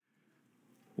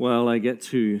Well, I get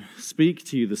to speak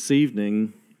to you this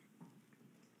evening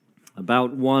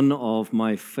about one of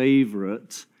my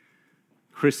favorite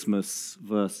Christmas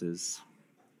verses.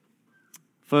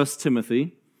 1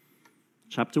 Timothy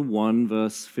chapter 1,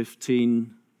 verse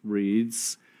 15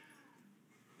 reads,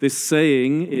 "This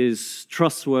saying is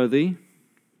trustworthy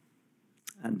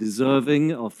and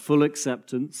deserving of full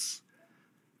acceptance,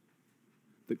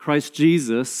 that Christ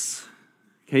Jesus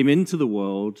came into the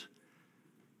world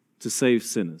to save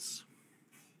sinners,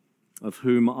 of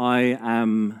whom I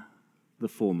am the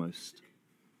foremost."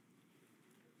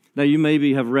 Now, you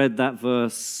maybe have read that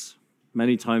verse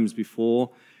many times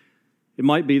before. It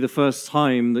might be the first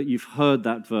time that you've heard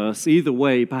that verse. Either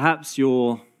way, perhaps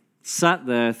you're sat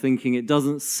there thinking it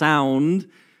doesn't sound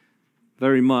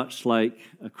very much like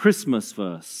a Christmas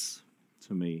verse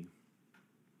to me.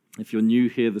 If you're new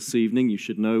here this evening, you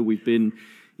should know we've been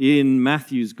in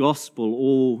Matthew's Gospel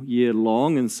all year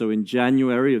long, and so in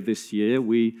January of this year,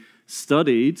 we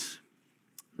studied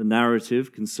the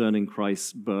narrative concerning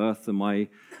Christ's birth, and my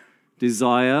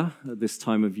desire at this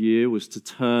time of year was to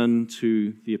turn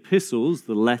to the epistles,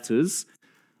 the letters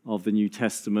of the New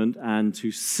Testament, and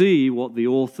to see what the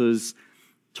authors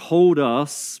told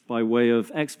us by way of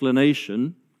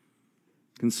explanation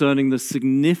concerning the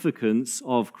significance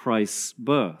of Christ's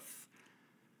birth.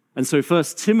 And so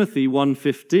 1 Timothy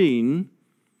 1:15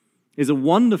 is a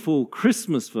wonderful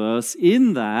Christmas verse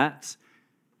in that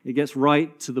it gets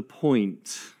right to the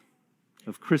point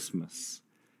of Christmas.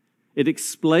 It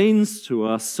explains to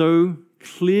us so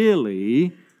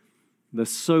clearly the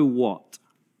so what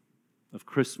of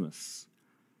Christmas.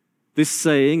 This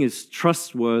saying is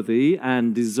trustworthy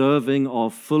and deserving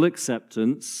of full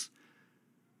acceptance.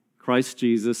 Christ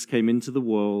Jesus came into the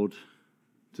world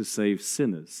to save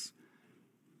sinners,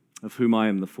 of whom I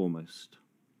am the foremost.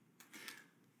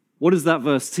 What does that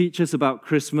verse teach us about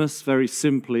Christmas? Very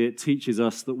simply, it teaches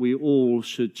us that we all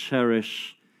should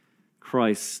cherish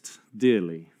Christ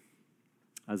dearly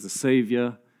as a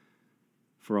Savior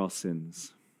for our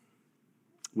sins.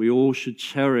 We all should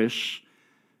cherish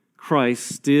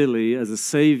Christ dearly as a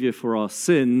Savior for our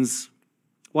sins.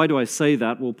 Why do I say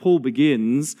that? Well, Paul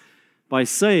begins by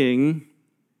saying,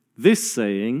 this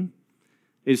saying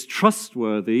is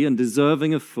trustworthy and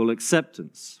deserving of full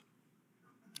acceptance.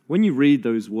 When you read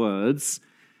those words,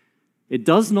 it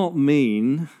does not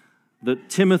mean that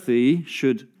Timothy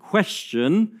should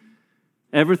question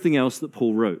everything else that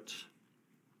Paul wrote.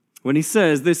 When he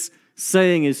says this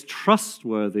saying is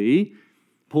trustworthy,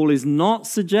 Paul is not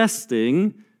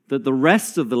suggesting that the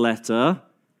rest of the letter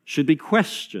should be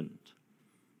questioned.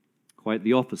 Quite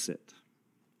the opposite.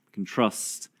 You can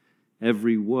trust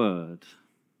every word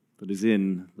that is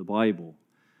in the Bible.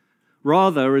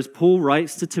 Rather, as Paul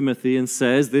writes to Timothy and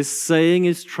says, this saying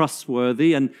is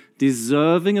trustworthy and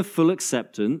deserving of full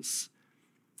acceptance,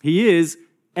 he is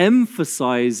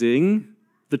emphasizing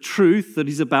the truth that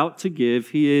he's about to give.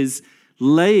 He is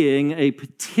laying a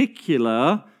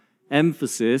particular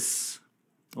emphasis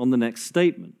on the next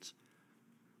statement.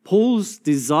 Paul's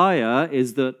desire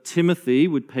is that Timothy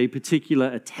would pay particular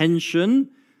attention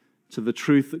to the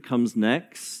truth that comes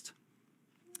next.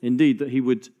 Indeed, that he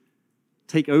would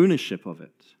take ownership of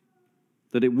it,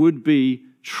 that it would be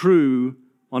true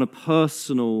on a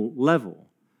personal level.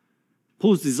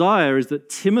 Paul's desire is that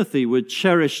Timothy would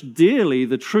cherish dearly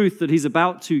the truth that he's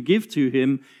about to give to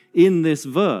him in this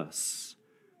verse.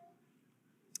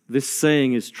 This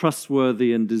saying is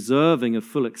trustworthy and deserving of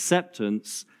full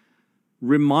acceptance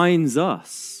reminds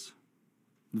us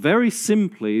very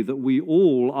simply that we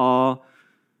all are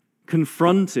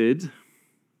confronted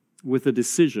with a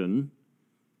decision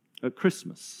at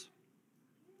Christmas.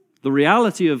 The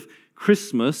reality of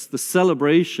Christmas, the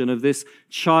celebration of this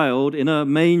child in a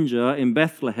manger in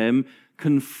Bethlehem,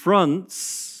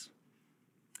 confronts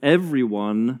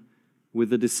everyone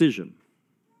with a decision.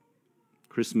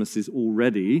 Christmas is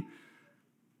already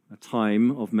a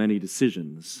time of many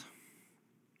decisions.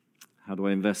 How do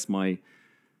I invest my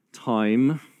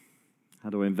time?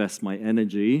 How do I invest my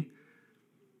energy?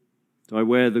 Do I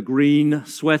wear the green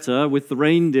sweater with the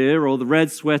reindeer or the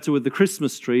red sweater with the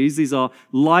Christmas trees? These are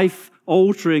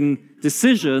life-altering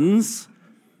decisions.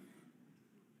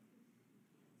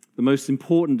 The most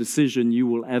important decision you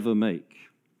will ever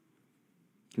make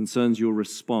concerns your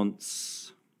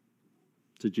response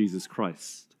to Jesus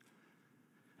Christ.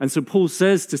 And so Paul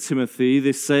says to Timothy,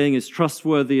 this saying is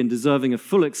trustworthy and deserving of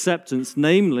full acceptance,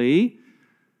 namely,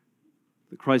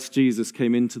 that Christ Jesus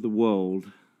came into the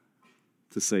world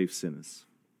to save sinners.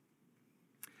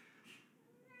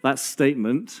 That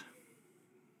statement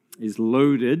is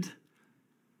loaded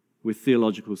with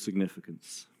theological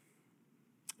significance.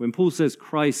 When Paul says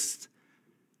Christ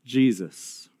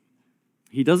Jesus.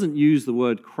 He doesn't use the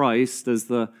word Christ as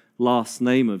the last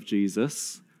name of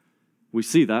Jesus. We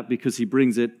see that because he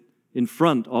brings it in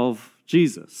front of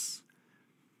Jesus.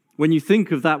 When you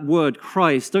think of that word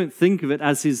Christ, don't think of it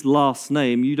as his last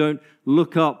name. You don't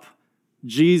look up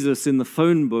Jesus in the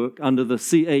phone book under the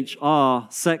CHR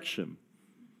section.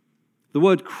 The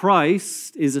word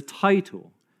Christ is a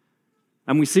title.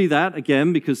 And we see that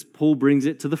again because Paul brings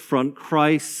it to the front.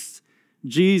 Christ,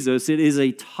 Jesus, it is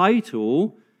a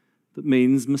title that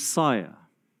means Messiah.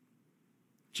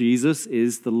 Jesus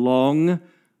is the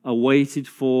long-awaited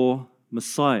for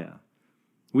Messiah.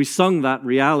 We sung that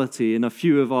reality in a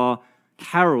few of our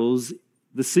carols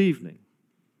this evening.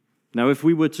 Now, if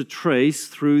we were to trace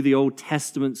through the Old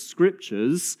Testament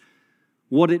scriptures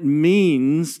what it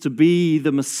means to be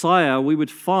the Messiah, we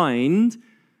would find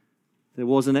there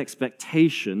was an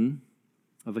expectation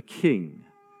of a king.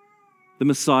 The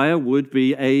Messiah would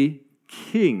be a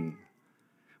king.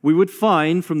 We would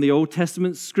find from the Old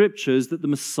Testament scriptures that the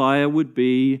Messiah would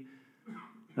be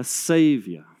a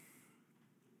savior.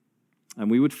 And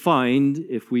we would find,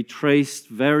 if we traced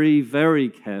very, very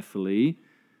carefully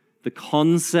the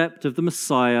concept of the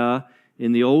Messiah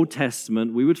in the Old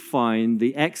Testament, we would find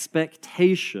the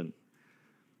expectation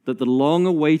that the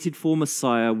long-awaited for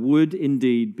Messiah would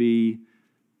indeed be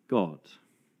God.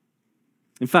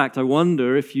 In fact, I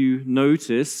wonder if you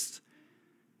noticed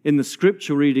in the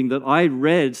scripture reading that I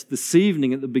read this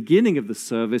evening at the beginning of the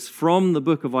service from the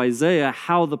book of Isaiah,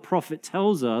 how the prophet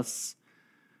tells us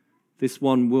this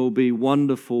one will be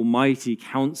wonderful, mighty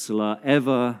counselor,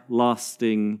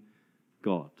 everlasting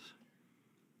God.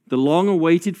 The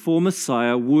long-awaited for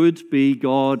Messiah would be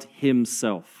God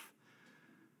himself.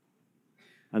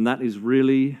 And that is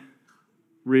really,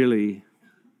 really,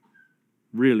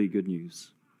 really good news.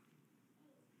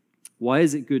 Why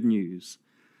is it good news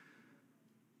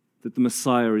that the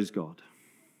Messiah is God?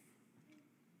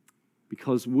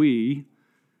 Because we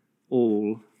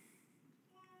all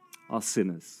are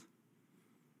sinners.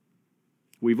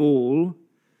 We've all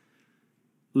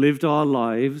lived our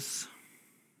lives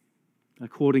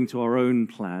according to our own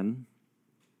plan.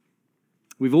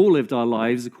 We've all lived our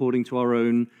lives according to our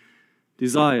own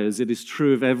desires. It is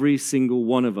true of every single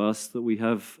one of us that we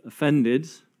have offended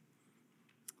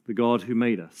the God who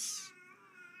made us.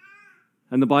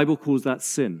 And the Bible calls that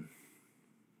sin.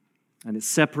 And it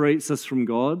separates us from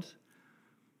God.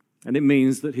 And it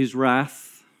means that his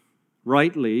wrath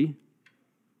rightly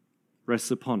rests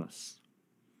upon us.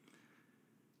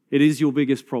 It is your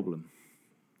biggest problem.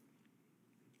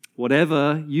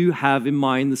 Whatever you have in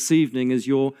mind this evening as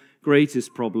your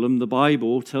greatest problem, the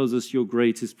Bible tells us your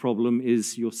greatest problem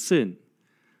is your sin.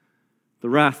 The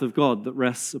wrath of God that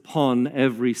rests upon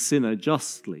every sinner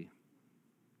justly.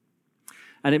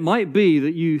 And it might be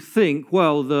that you think,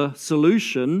 well, the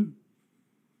solution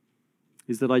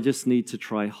is that I just need to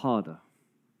try harder.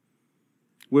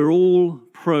 We're all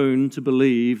prone to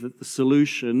believe that the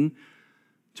solution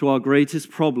to our greatest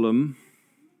problem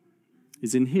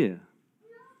is in here.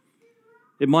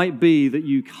 It might be that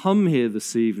you come here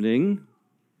this evening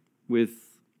with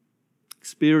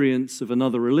experience of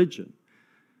another religion.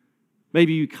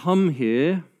 Maybe you come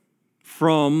here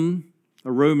from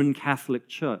a Roman Catholic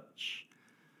church,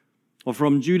 or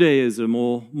from Judaism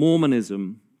or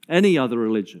Mormonism, any other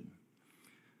religion.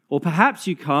 Or perhaps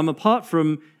you come, apart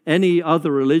from any other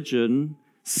religion,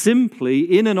 simply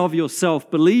in and of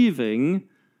yourself believing,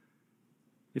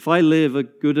 if I live a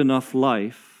good enough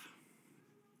life,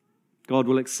 God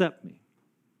will accept me.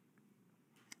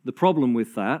 The problem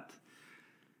with that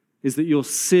is that your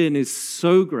sin is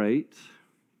so great,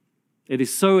 it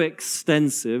is so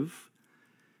extensive,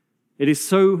 it is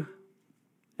so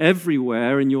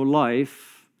everywhere in your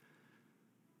life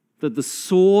that the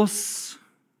source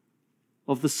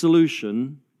of the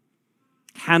solution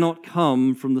cannot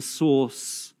come from the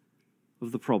source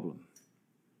of the problem.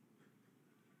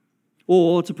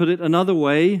 Or, to put it another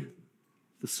way,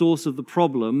 the source of the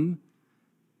problem,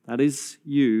 that is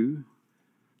you,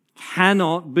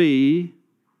 cannot be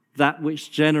that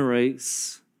which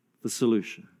generates the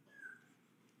solution.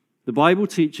 The Bible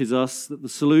teaches us that the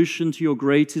solution to your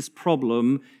greatest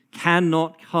problem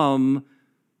cannot come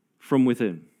from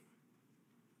within.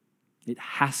 It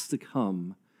has to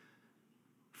come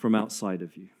from outside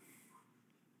of you.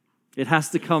 It has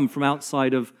to come from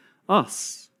outside of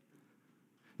us.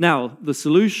 Now, the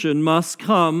solution must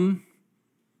come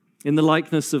in the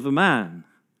likeness of a man,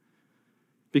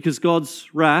 because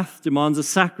God's wrath demands a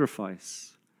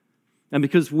sacrifice. And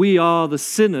because we are the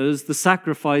sinners, the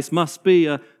sacrifice must be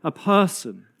a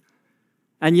person.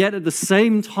 And yet at the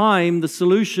same time, the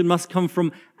solution must come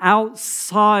from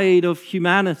outside of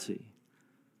humanity.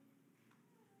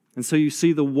 And so you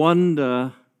see the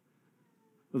wonder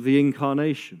of the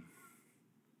incarnation.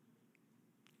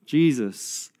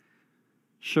 Jesus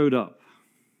showed up,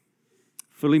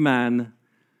 fully man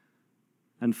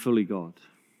and fully God.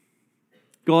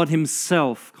 God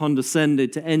himself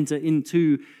condescended to enter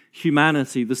into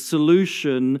humanity. The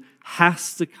solution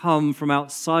has to come from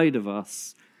outside of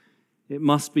us. It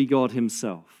must be God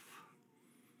himself.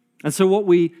 And so what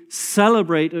we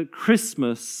celebrate at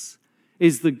Christmas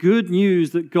is the good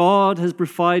news that God has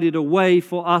provided a way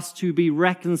for us to be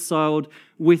reconciled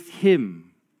with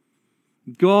him.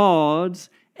 God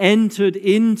entered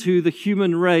into the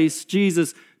human race.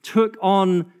 Jesus took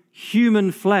on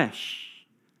human flesh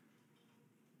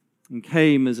and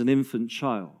came as an infant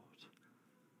child.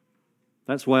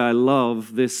 That's why I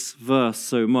love this verse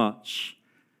so much.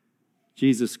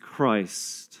 Jesus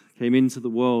Christ came into the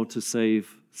world to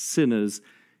save sinners.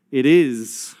 It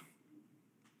is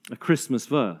a Christmas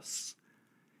verse.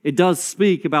 It does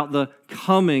speak about the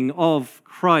coming of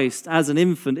Christ as an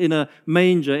infant in a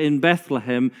manger in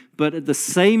Bethlehem, but at the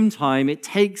same time, it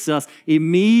takes us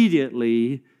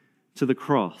immediately to the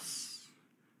cross.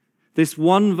 This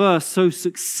one verse so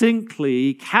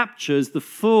succinctly captures the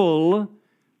full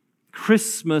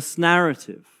Christmas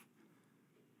narrative.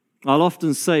 I'll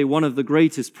often say one of the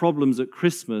greatest problems at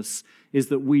Christmas is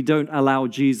that we don't allow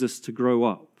Jesus to grow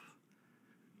up.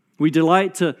 We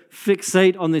delight to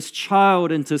fixate on this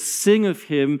child and to sing of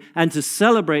him and to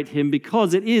celebrate him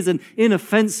because it is an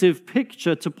inoffensive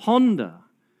picture to ponder.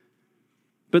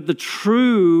 But the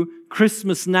true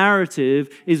Christmas narrative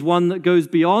is one that goes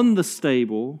beyond the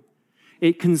stable.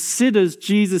 It considers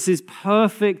Jesus'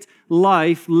 perfect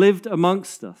life lived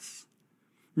amongst us,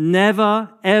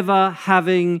 never, ever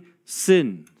having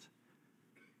sinned.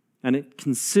 And it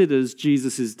considers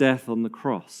Jesus' death on the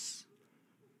cross.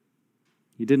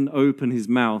 He didn't open his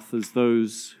mouth as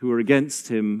those who were against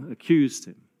him accused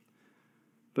him,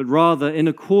 but rather, in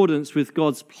accordance with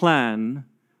God's plan,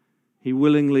 he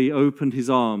willingly opened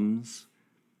his arms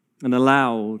and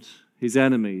allowed his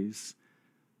enemies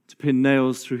to pin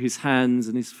nails through his hands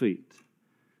and his feet,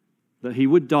 that he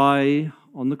would die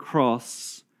on the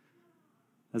cross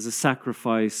as a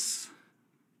sacrifice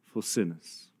for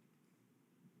sinners.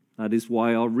 That is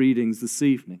why our readings this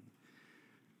evening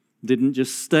didn't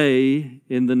just stay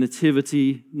in the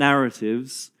nativity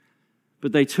narratives,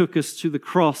 but they took us to the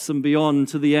cross and beyond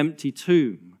to the empty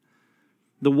tomb.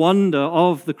 The wonder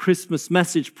of the Christmas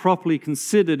message properly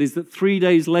considered is that 3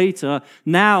 days later,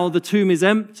 now the tomb is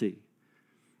empty.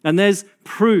 And there's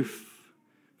proof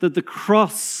that the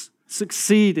cross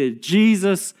succeeded.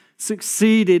 Jesus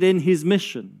succeeded in his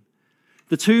mission.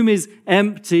 The tomb is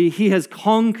empty. He has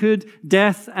conquered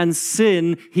death and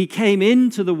sin. He came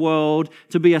into the world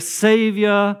to be a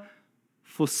savior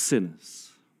for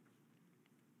sinners.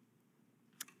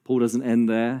 Paul doesn't end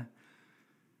there.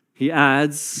 He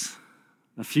adds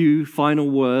a few final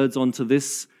words onto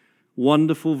this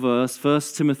wonderful verse.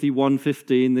 1 Timothy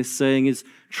 1:15, this saying is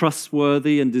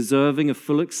trustworthy and deserving of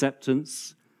full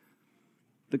acceptance,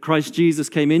 that Christ Jesus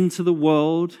came into the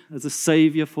world as a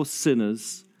savior for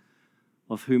sinners,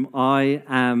 of whom I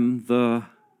am the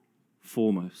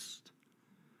foremost.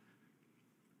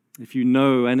 If you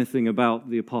know anything about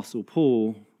the Apostle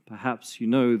Paul, perhaps you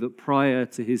know that prior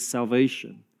to his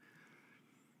salvation,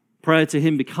 prior to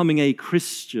him becoming a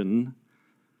Christian,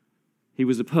 he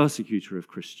was a persecutor of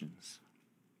Christians.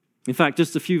 In fact,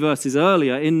 just a few verses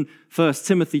earlier, in 1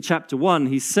 Timothy chapter 1,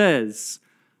 he says,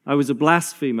 I was a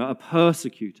blasphemer, a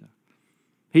persecutor.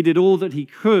 He did all that he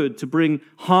could to bring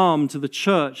harm to the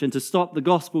church and to stop the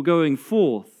gospel going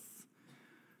forth.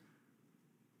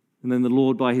 And then the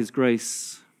Lord, by his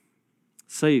grace,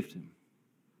 saved him.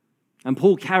 And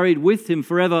Paul carried with him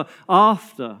forever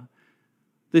after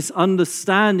this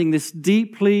understanding, this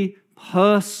deeply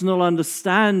personal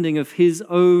understanding of his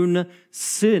own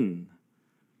sin.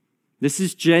 This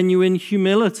is genuine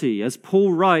humility. As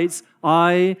Paul writes,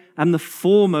 I am the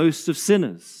foremost of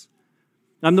sinners.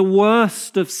 I'm the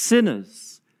worst of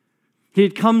sinners. He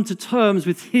had come to terms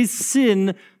with his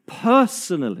sin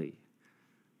personally.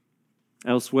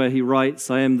 Elsewhere he writes,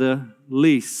 I am the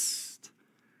least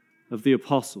of the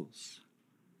apostles.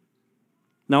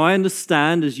 Now I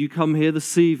understand as you come here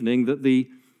this evening that the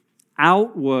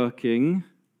outworking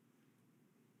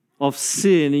of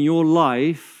sin in your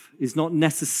life is not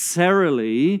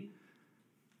necessarily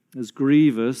as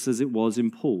grievous as it was in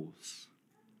Paul's.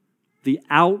 The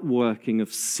outworking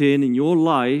of sin in your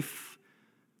life,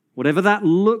 whatever that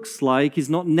looks like, is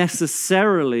not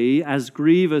necessarily as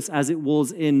grievous as it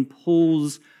was in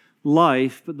Paul's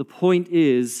life, but the point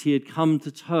is he had come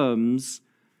to terms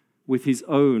with his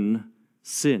own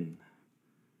sin.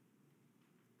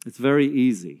 It's very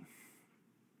easy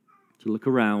to look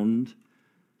around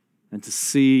and to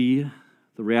see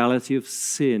the reality of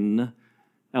sin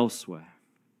elsewhere.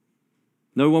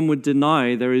 No one would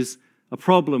deny there is a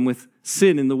problem with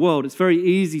sin in the world. It's very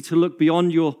easy to look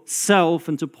beyond yourself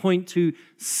and to point to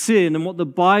sin. And what the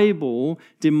Bible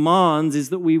demands is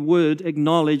that we would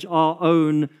acknowledge our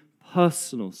own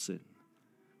personal sin.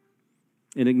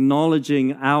 In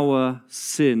acknowledging our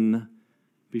sin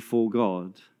before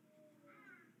God,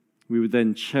 we would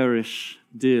then cherish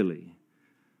dearly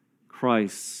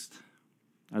Christ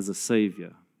as a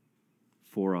Savior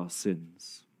for our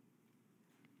sins.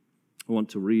 I want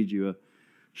to read you a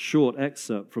short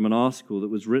excerpt from an article that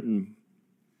was written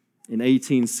in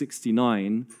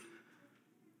 1869,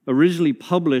 originally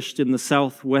published in the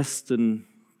Southwestern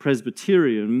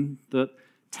Presbyterian, that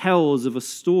tells of a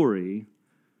story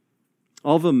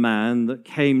of a man that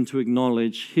came to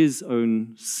acknowledge his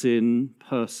own sin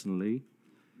personally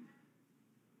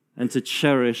and to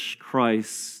cherish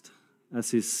Christ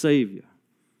as his Savior.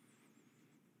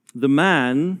 The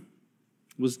man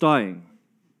was dying.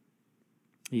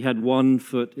 He had one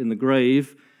foot in the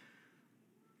grave,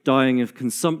 dying of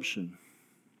consumption.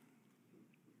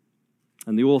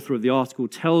 And the author of the article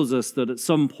tells us that at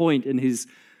some point in his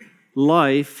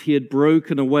life, he had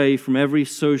broken away from every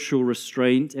social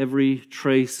restraint, every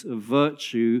trace of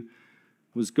virtue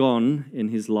was gone in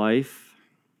his life.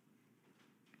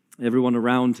 Everyone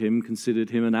around him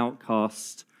considered him an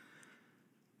outcast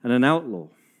and an outlaw.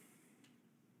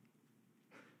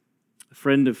 A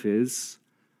friend of his,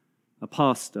 a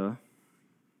pastor,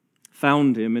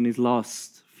 found him in his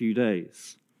last few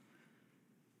days.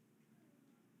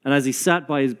 And as he sat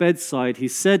by his bedside, he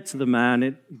said to the man,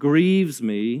 "It grieves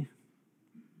me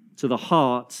to the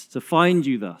heart to find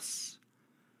you thus."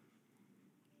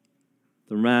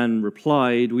 The man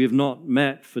replied, "We have not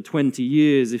met for 20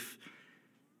 years. If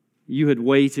you had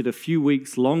waited a few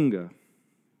weeks longer,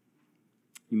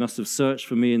 you must have searched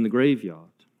for me in the graveyard."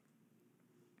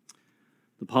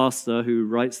 The pastor who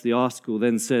writes the article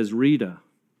then says, "Reader,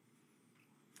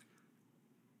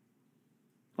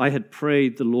 I had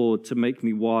prayed the Lord to make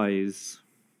me wise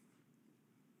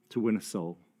to win a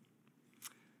soul.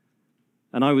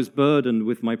 And I was burdened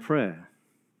with my prayer.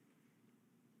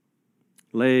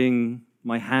 Laying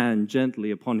my hand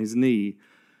gently upon his knee,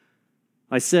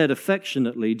 I said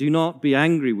affectionately, 'Do not be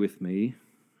angry with me.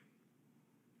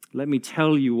 Let me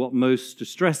tell you what most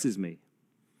distresses me.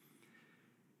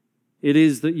 It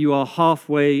is that you are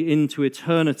halfway into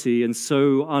eternity and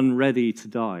so unready to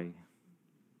die.'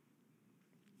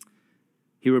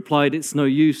 He replied, 'It's no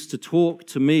use to talk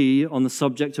to me on the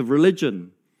subject of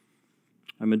religion.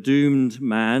 I'm a doomed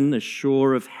man, as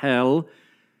sure of hell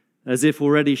as if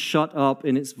already shut up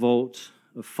in its vault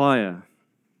of fire.'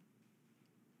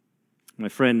 'My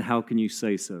friend, how can you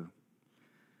say so?'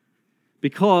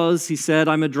 'Because,' he said,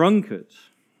 'I'm a drunkard.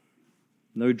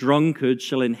 No drunkard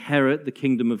shall inherit the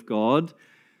kingdom of God.'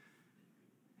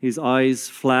 His eyes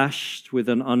flashed with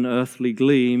an unearthly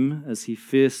gleam as he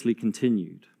fiercely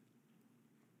continued,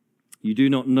 'You do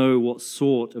not know what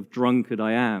sort of drunkard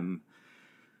I am.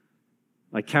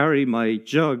 I carry my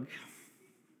jug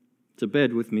to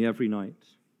bed with me every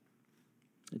night.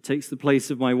 It takes the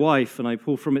place of my wife, and I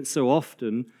pull from it so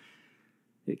often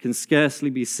it can scarcely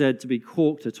be said to be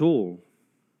corked at all.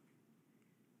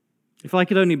 If I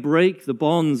could only break the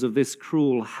bonds of this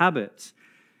cruel habit,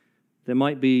 there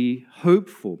might be hope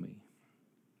for me.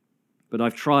 But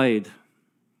I've tried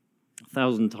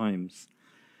 1,000 times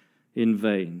in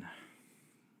vain.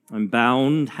 I'm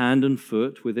bound hand and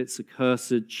foot with its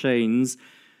accursed chains,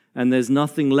 and there's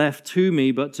nothing left to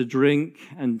me but to drink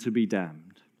and to be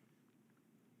damned.'"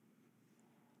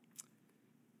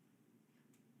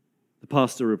 The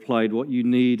pastor replied, "What you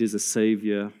need is a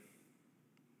Savior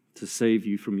to save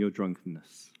you from your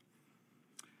drunkenness.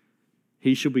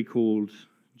 He shall be called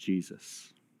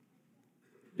Jesus,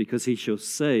 because he shall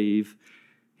save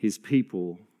his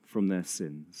people from their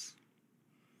sins."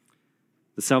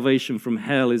 The salvation from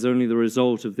hell is only the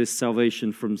result of this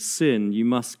salvation from sin. You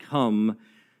must come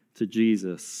to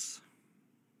Jesus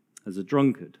as a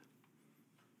drunkard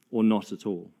or not at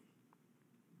all.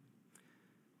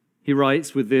 He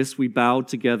writes, "With this we bowed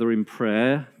together in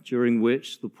prayer, during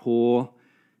which the poor,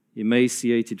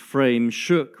 emaciated frame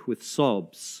shook with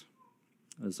sobs,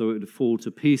 as though it would fall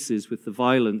to pieces with the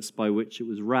violence by which it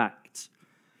was racked.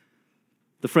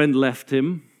 The friend left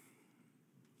him,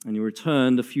 and he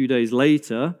returned a few days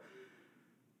later,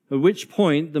 at which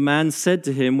point the man said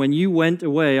to him, 'When you went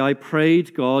away, I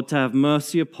prayed God to have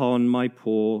mercy upon my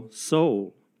poor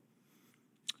soul.'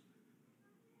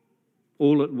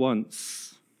 All at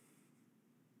once,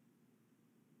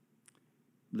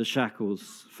 the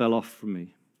shackles fell off from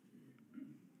me,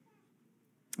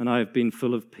 and I have been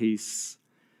full of peace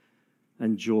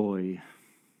and joy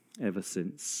ever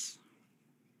since.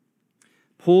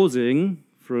 Pausing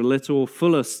for a little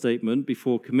fuller statement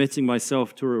before committing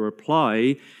myself to a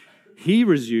reply, he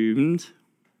resumed,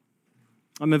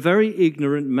 I'm a very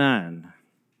ignorant man.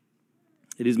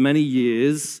 It is many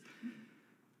years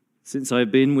since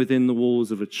I've been within the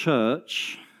walls of a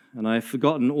church, and I have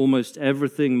forgotten almost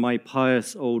everything my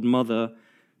pious old mother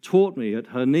taught me at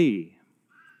her knee.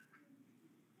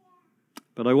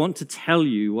 But I want to tell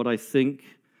you what I think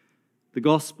the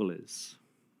gospel is.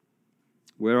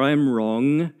 Where I am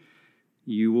wrong,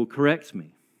 you will correct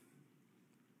me.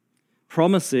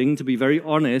 Promising to be very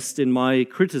honest in my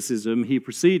criticism, he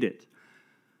proceeded.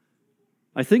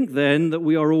 I think then that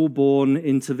we are all born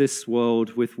into this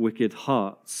world with wicked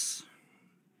hearts.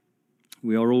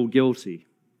 We are all guilty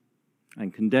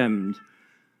and condemned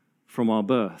from our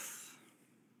birth.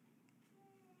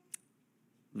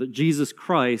 That Jesus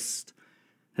Christ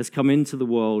has come into the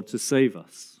world to save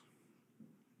us,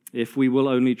 if we will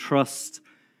only trust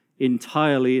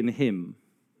entirely in him,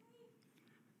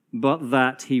 but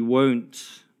that he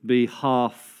won't be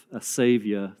half a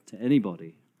savior to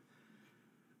anybody.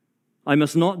 I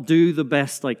must not do the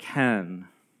best I can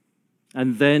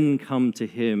and then come to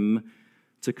him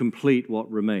to complete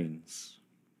what remains.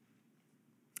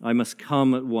 I must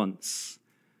come at once,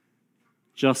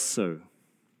 just so,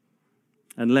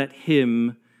 and let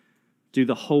him do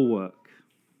the whole work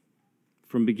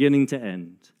from beginning to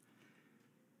end.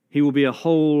 He will be a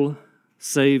whole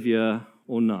savior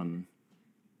or none.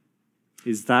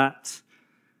 Is that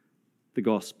the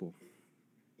gospel?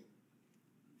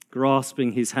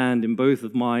 Grasping his hand in both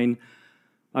of mine,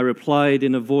 I replied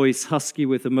in a voice husky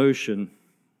with emotion,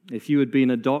 if you had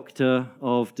been a doctor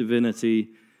of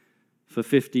divinity for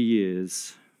 50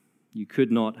 years, you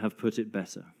could not have put it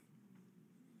better.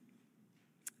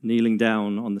 Kneeling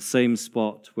down on the same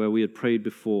spot where we had prayed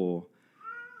before,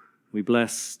 we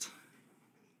blessed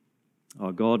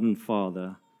our God and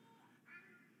Father,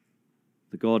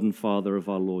 the God and Father of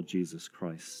our Lord Jesus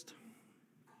Christ.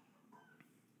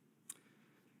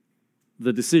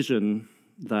 The decision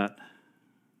that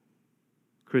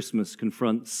Christmas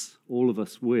confronts all of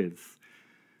us with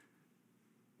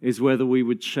is whether we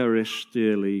would cherish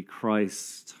dearly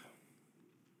Christ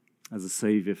as a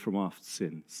Savior from our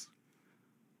sins.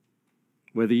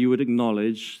 Whether you would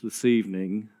acknowledge this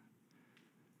evening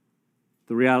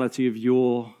the reality of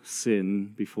your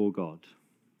sin before God,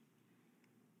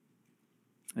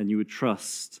 and you would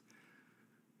trust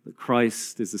that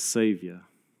Christ is a Savior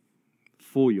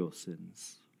for your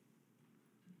sins.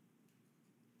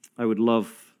 I would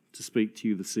love to speak to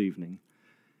you this evening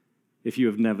if you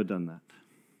have never done that.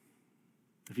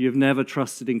 If you have never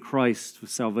trusted in Christ for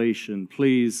salvation,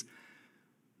 please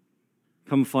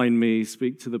come find me,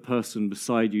 speak to the person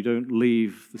beside you. Don't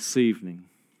leave this evening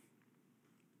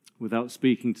without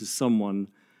speaking to someone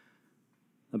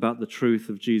about the truth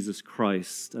of Jesus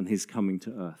Christ and his coming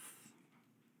to earth.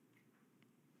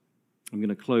 I'm going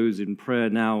to close in prayer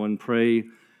now and pray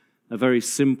a very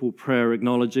simple prayer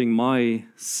acknowledging my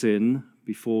sin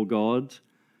before God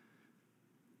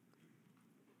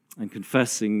and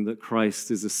confessing that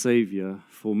Christ is a Savior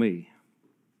for me.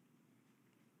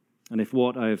 And if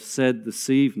what I have said this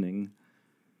evening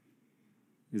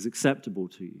is acceptable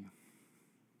to you,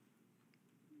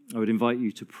 I would invite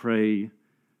you to pray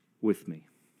with me.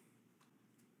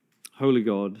 Holy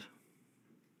God,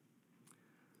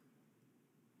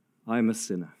 I am a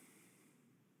sinner.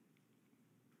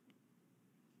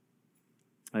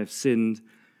 I have sinned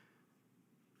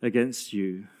against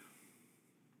you.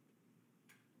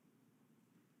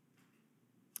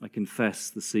 I confess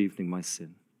this evening my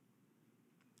sin.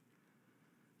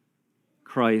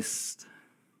 Christ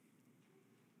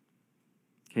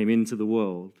came into the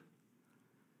world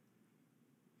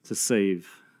to save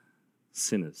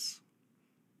sinners.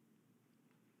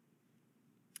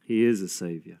 He is a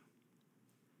Savior.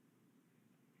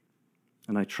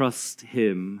 And I trust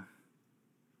him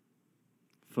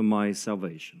for my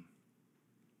salvation.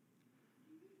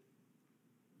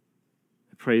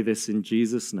 I pray this in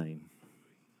Jesus' name.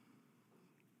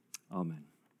 Amen.